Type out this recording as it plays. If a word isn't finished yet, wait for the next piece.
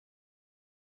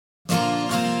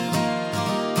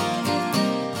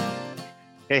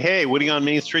Hey, Winning on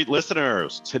Main Street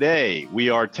listeners. Today, we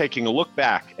are taking a look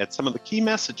back at some of the key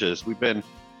messages we've been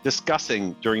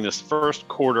discussing during this first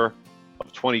quarter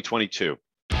of 2022.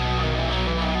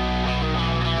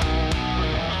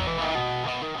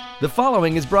 The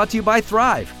following is brought to you by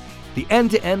Thrive, the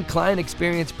end-to-end client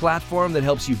experience platform that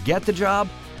helps you get the job,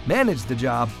 manage the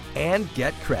job, and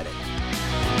get credit.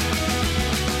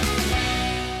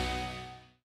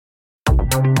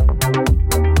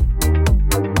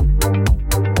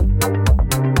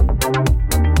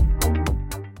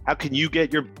 How can you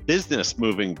get your business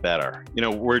moving better?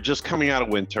 We're just coming out of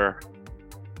winter,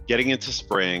 getting into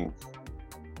spring.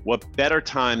 What better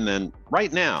time than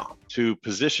right now to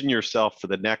position yourself for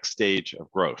the next stage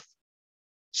of growth?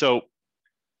 So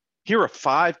here are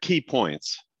 5 key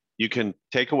points you can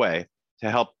take away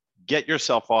to help get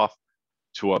yourself off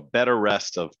to a better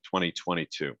rest of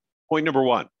 2022. Point number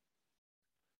 1,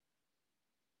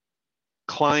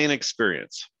 client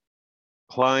experience.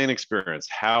 Client experience.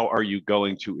 How are you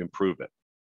going to improve it?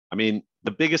 I mean,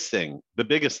 the biggest thing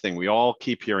we all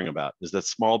keep hearing about is that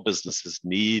small businesses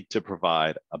need to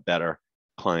provide a better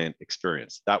client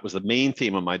experience. That was the main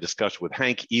theme of my discussion with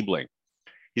Hank Ebling.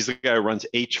 He's the guy who runs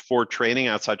H4 Training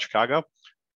outside Chicago.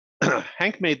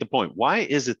 Hank made the point, why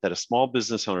is it that a small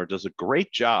business owner does a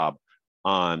great job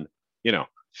on,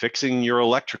 fixing your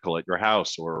electrical at your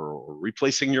house or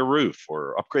replacing your roof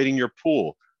or upgrading your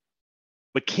pool,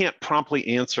 but can't promptly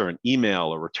answer an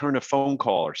email or return a phone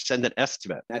call or send an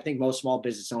estimate? I think most small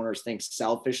business owners think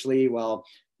selfishly, well,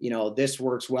 this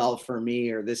works well for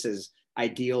me, or this is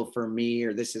ideal for me,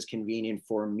 or this is convenient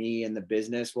for me and the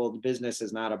business. Well, the business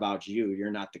is not about you.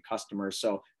 You're not the customer.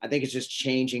 So I think it's just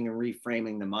changing and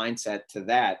reframing the mindset to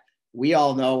that. We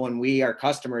all know when we are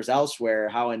customers elsewhere,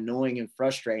 how annoying and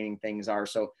frustrating things are.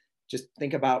 So just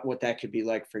think about what that could be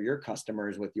like for your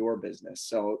customers with your business.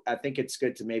 So I think it's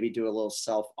good to maybe do a little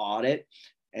self-audit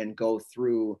and go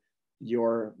through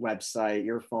your website,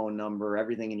 your phone number,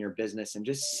 everything in your business, and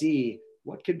just see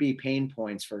what could be pain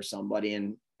points for somebody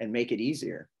and make it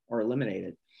easier or eliminate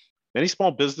it. Many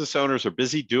small business owners are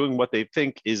busy doing what they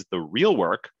think is the real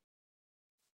work,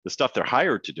 the stuff they're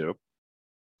hired to do,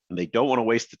 and they don't want to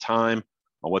waste the time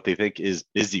on what they think is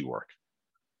busy work.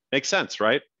 Makes sense,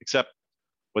 right? Except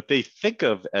what they think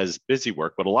of as busy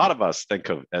work, what a lot of us think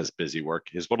of as busy work,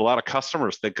 is what a lot of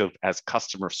customers think of as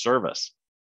customer service.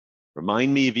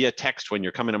 Remind me via text when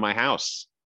you're coming to my house.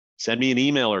 Send me an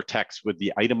email or text with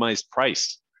the itemized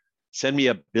price. Send me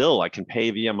a bill I can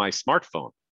pay via my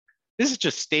smartphone. This is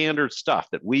just standard stuff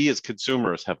that we as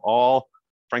consumers have all,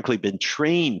 frankly, been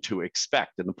trained to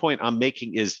expect. And the point I'm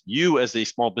making is you as a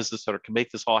small business owner can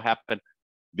make this all happen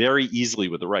very easily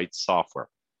with the right software.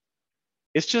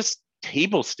 It's just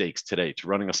table stakes today to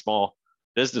running a small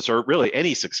business, or really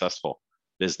any successful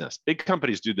business. Big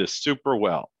companies do this super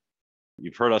well.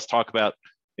 You've heard us talk about,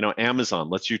 Amazon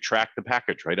lets you track the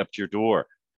package right up to your door.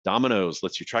 Domino's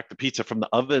lets you track the pizza from the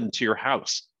oven to your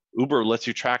house. Uber lets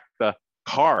you track the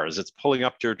car as it's pulling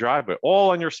up to your driveway,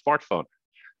 all on your smartphone.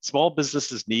 Small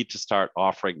businesses need to start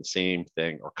offering the same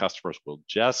thing, or customers will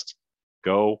just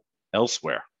go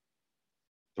elsewhere.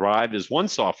 Thrive is one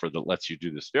software that lets you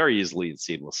do this very easily and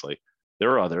seamlessly.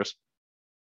 There are others.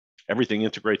 Everything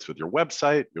integrates with your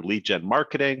website, your lead gen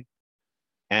marketing,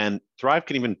 and Thrive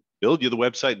can even build you the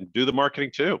website and do the marketing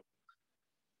too.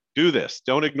 Do this,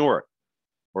 don't ignore it,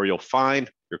 or you'll find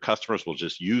your customers will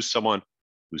just use someone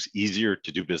who's easier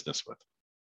to do business with.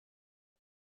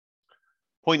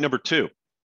 Point number 2,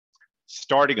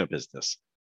 starting a business.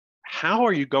 How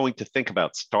are you going to think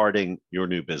about starting your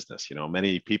new business?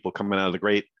 Many people coming out of the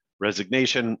Great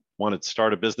Resignation wanted to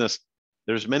start a business.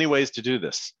 There's many ways to do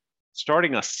this.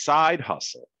 Starting a side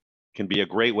hustle can be a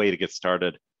great way to get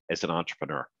started as an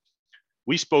entrepreneur.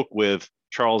 We spoke with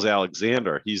Charles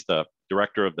Alexander. He's the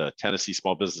director of the Tennessee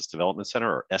Small Business Development Center,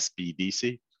 or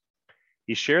SBDC.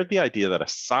 He shared the idea that a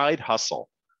side hustle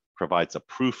provides a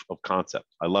proof of concept.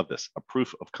 I love this, a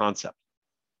proof of concept.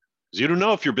 Because you don't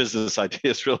know if your business idea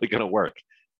is really going to work.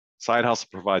 Side hustle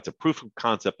provides a proof of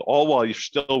concept, all while you're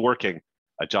still working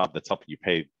a job that's helping you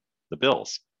pay the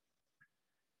bills.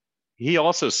 He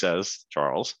also says,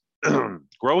 Charles,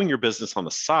 growing your business on the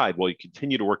side while you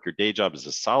continue to work your day job is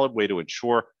a solid way to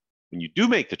ensure when you do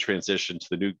make the transition to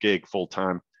the new gig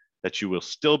full-time that you will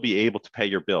still be able to pay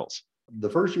your bills.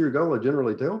 The first year goal I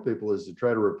generally tell people is to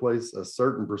try to replace a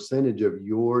certain percentage of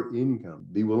your income.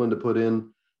 Be willing to put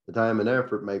in the time and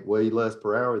effort, make way less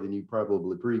per hour than you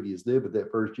probably previously did, but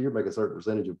that first year, make a certain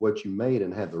percentage of what you made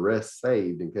and have the rest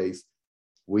saved in case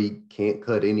we can't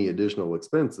cut any additional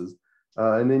expenses.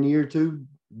 And then year 2,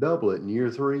 double it. In year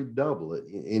 3, double it.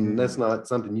 And that's not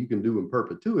something you can do in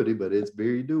perpetuity, but it's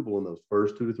very doable in those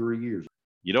first 2 to 3 years.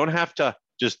 You don't have to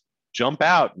just jump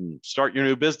out and start your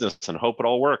new business and hope it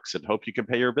all works and hope you can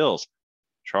pay your bills.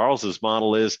 Charles's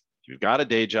model is you've got a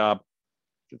day job,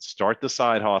 you can start the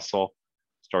side hustle,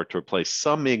 start to replace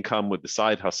some income with the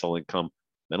side hustle income,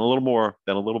 then a little more,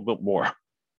 then a little bit more.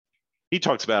 He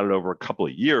talks about it over a couple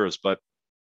of years, but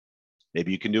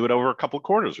maybe you can do it over a couple of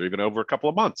quarters or even over a couple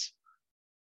of months.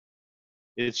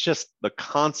 It's just the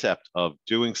concept of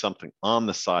doing something on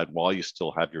the side while you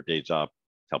still have your day job to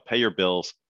help pay your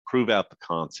bills, prove out the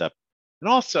concept. And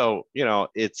also,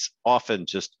 it's often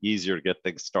just easier to get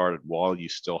things started while you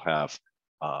still have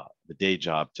the day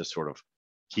job to sort of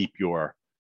keep your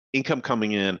income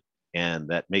coming in, and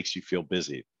that makes you feel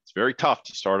busy. It's very tough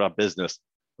to start a business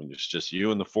when it's just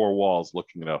you and the 4 walls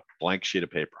looking at a blank sheet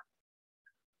of paper.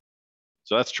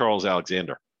 So that's Charles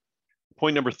Alexander.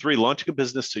 Point number 3, launching a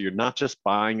business so you're not just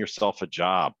buying yourself a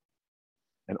job.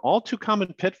 An all too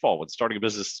common pitfall when starting a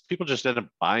business, people just end up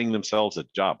buying themselves a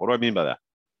job. What do I mean by that?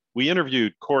 We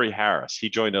interviewed Corey Harris. He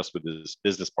joined us with his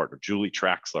business partner, Julie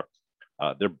Traxler.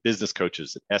 They're business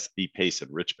coaches at SB Pace in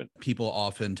Richmond. People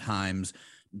oftentimes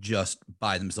just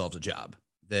buy themselves a job.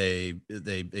 They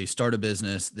start a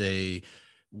business, they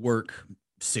work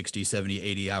 60, 70,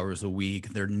 80 hours a week.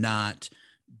 They're not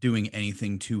doing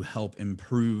anything to help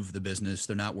improve the business.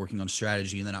 They're not working on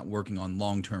strategy, and they're not working on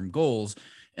long-term goals.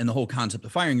 And the whole concept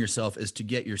of firing yourself is to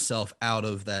get yourself out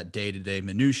of that day-to-day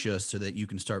minutia so that you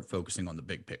can start focusing on the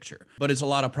big picture. But it's a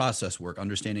lot of process work,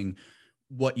 understanding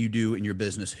what you do in your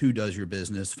business, who does your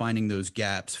business, finding those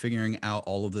gaps, figuring out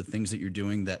all of the things that you're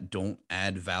doing that don't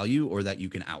add value or that you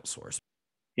can outsource.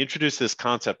 Introduce this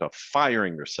concept of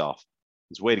firing yourself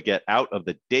as a way to get out of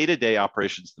the day-to-day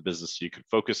operations of the business so you can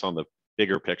focus on the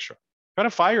bigger picture. Try to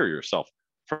fire yourself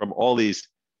from all these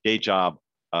day job,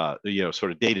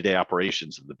 sort of day-to-day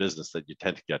operations of the business that you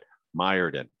tend to get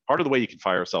mired in. Part of the way you can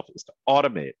fire yourself is to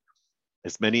automate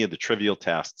as many of the trivial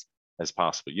tasks as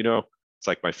possible. It's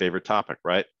like my favorite topic,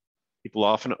 right? People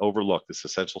often overlook this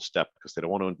essential step because they don't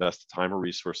want to invest the time or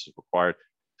resources required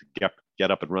to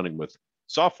get up and running with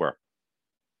software.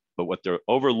 But what they're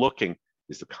overlooking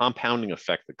is the compounding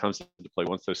effect that comes into play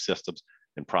once those systems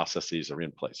and processes are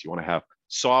in place. You want to have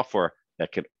software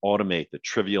that can automate the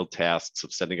trivial tasks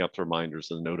of sending out the reminders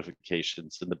and the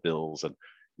notifications and the bills and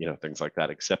things like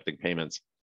that, accepting payments.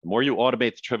 The more you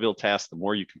automate the trivial tasks, the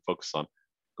more you can focus on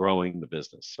growing the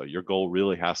business. So your goal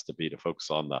really has to be to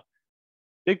focus on the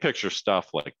big picture stuff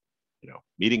like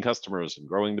meeting customers and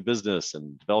growing the business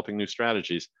and developing new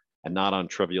strategies, and not on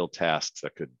trivial tasks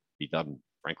that could be done,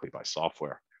 frankly, by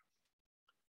software.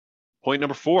 Point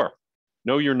number 4,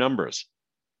 know your numbers.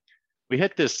 We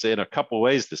hit this in a couple of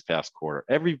ways this past quarter.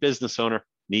 Every business owner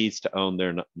needs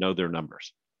to know their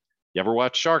numbers. You ever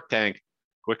watch Shark Tank?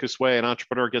 Quickest way an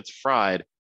entrepreneur gets fried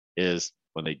is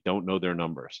when they don't know their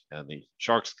numbers, and the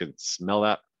sharks can smell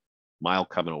that mile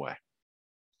coming away.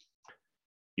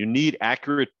 You need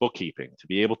accurate bookkeeping to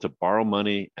be able to borrow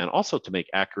money and also to make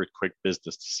accurate, quick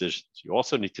business decisions. You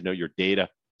also need to know your data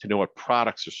to know what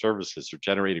products or services are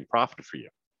generating profit for you,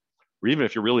 or even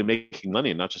if you're really making money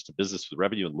and not just a business with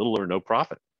revenue and little or no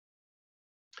profit.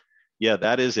 Yeah,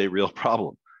 that is a real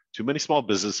problem. Too many small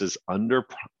businesses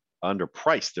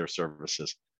underprice their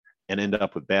services and end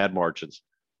up with bad margins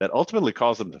that ultimately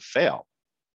cause them to fail.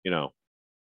 The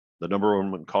number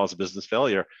one cause of business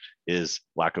failure is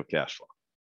lack of cash flow.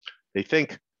 They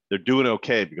think they're doing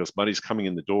okay because money's coming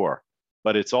in the door,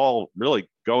 but it's all really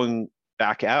going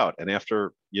back out. And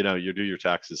after you do your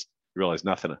taxes, you realize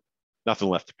nothing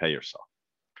left to pay yourself.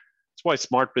 That's why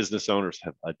smart business owners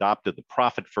have adopted the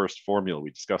profit first formula we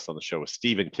discussed on the show with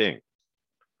Stephen King.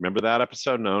 Remember that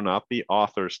episode? No, not the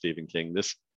author Stephen King.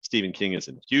 This Stephen King is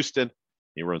in Houston.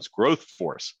 He runs Growth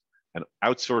Force, an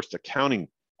outsourced accounting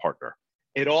partner.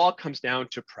 It all comes down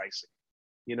to pricing.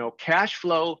 Cash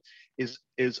flow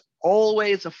is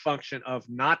always a function of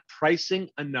not pricing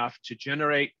enough to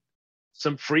generate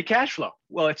some free cash flow.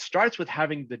 Well, it starts with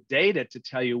having the data to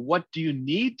tell you what do you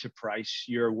need to price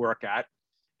your work at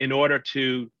in order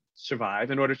to survive,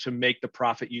 in order to make the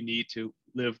profit you need to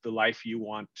live the life you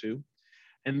want to,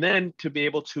 and then to be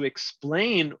able to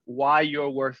explain why you're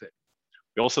worth it.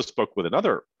 We also spoke with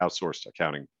another outsourced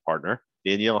accounting partner,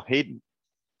 Danielle Hayden.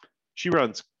 She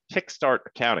runs Kickstart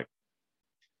Accounting.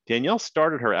 Danielle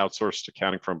started her outsourced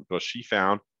accounting firm because she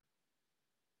found,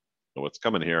 what's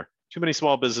coming here, too many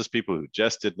small business people who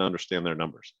just didn't understand their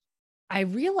numbers. I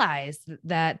realized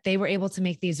that they were able to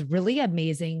make these really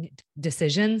amazing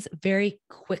decisions very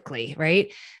quickly,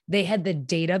 right? They had the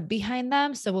data behind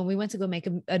them. So when we went to go make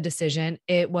a decision,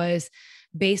 it was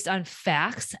based on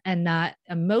facts and not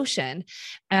emotion.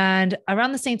 And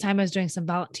around the same time, I was doing some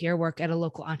volunteer work at a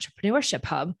local entrepreneurship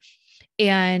hub.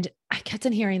 And I kept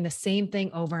on hearing the same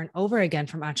thing over and over again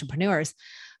from entrepreneurs.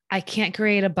 I can't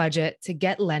create a budget to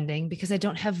get lending because I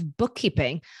don't have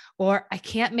bookkeeping, or I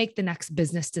can't make the next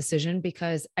business decision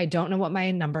because I don't know what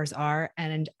my numbers are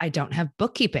and I don't have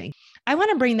bookkeeping. I want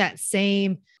to bring that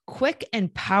same quick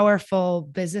and powerful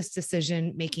business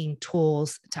decision-making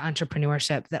tools to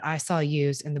entrepreneurship that I saw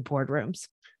used in the boardrooms.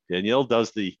 Danielle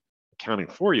does the accounting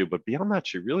for you, but beyond that,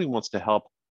 she really wants to help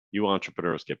you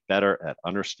entrepreneurs get better at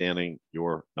understanding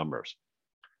your numbers.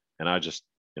 And I just,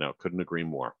 couldn't agree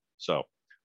more. So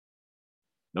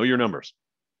know your numbers.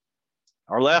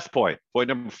 Our last point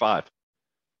number 5,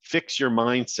 fix your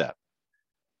mindset.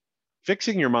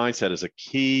 Fixing your mindset is a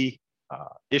key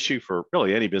issue for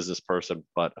really any business person,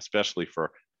 but especially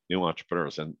for new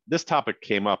entrepreneurs. And this topic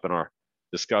came up in our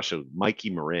discussion with Mikey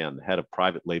Moran, the head of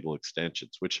Private Label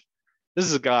Extensions, which this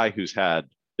is a guy who's had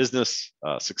business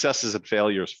successes and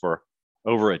failures for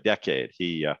over a decade.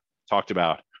 He talked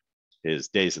about his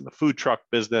days in the food truck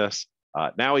business.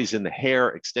 Now he's in the hair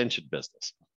extension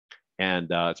business. And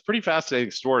it's a pretty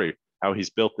fascinating story how he's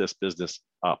built this business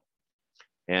up.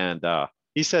 And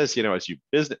he says, as your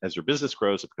business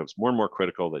grows, it becomes more and more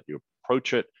critical that you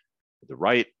approach it with the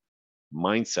right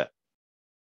mindset.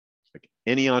 Like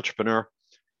any entrepreneur,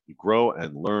 you grow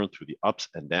and learn through the ups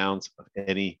and downs of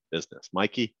any business.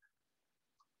 Mikey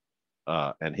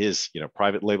and his,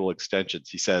 Private Label Extensions,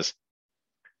 he says,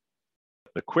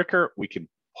 the quicker we can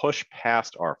push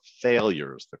past our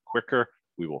failures, the quicker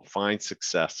we will find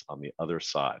success on the other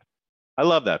side. I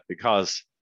love that because,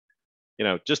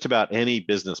 just about any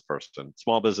business person,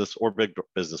 small business or big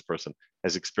business person,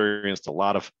 has experienced a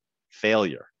lot of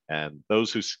failure. And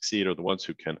those who succeed are the ones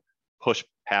who can push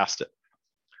past it.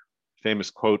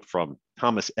 Famous quote from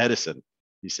Thomas Edison.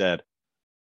 He said,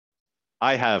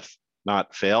 I have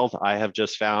not failed. I have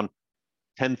just found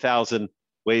 10,000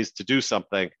 ways to do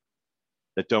something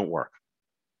that don't work.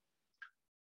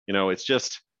 It's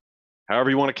just however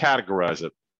you want to categorize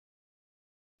it.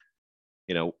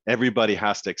 Everybody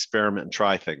has to experiment and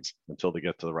try things until they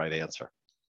get to the right answer.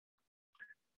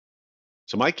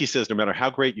 So Mikey says, no matter how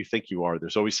great you think you are,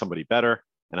 there's always somebody better.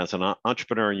 And as an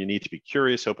entrepreneur, you need to be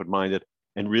curious, open-minded,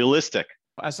 and realistic.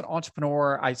 As an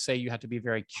entrepreneur, I say you have to be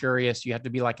very curious. You have to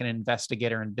be like an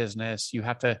investigator in business. You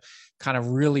have to kind of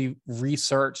really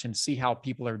research and see how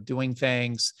people are doing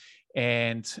things.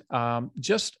 And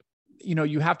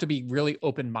you have to be really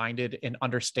open-minded and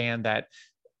understand that,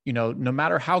 no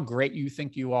matter how great you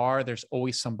think you are, there's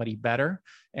always somebody better.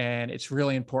 And it's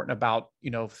really important about,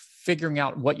 figuring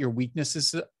out what your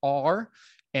weaknesses are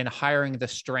and hiring the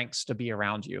strengths to be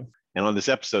around you. And on this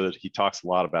episode, he talks a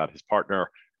lot about his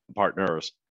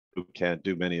partners who can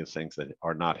do many of the things that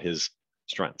are not his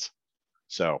strengths.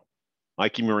 So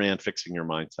Mikey Moran, fixing your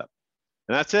mindset.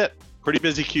 And that's it. Pretty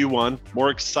busy Q1, more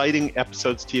exciting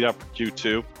episodes teed up for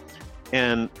Q2.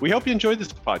 And we hope you enjoyed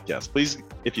this podcast. Please,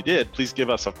 if you did, please give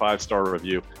us a 5-star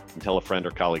review and tell a friend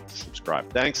or colleague to subscribe.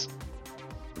 Thanks,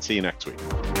 and see you next week.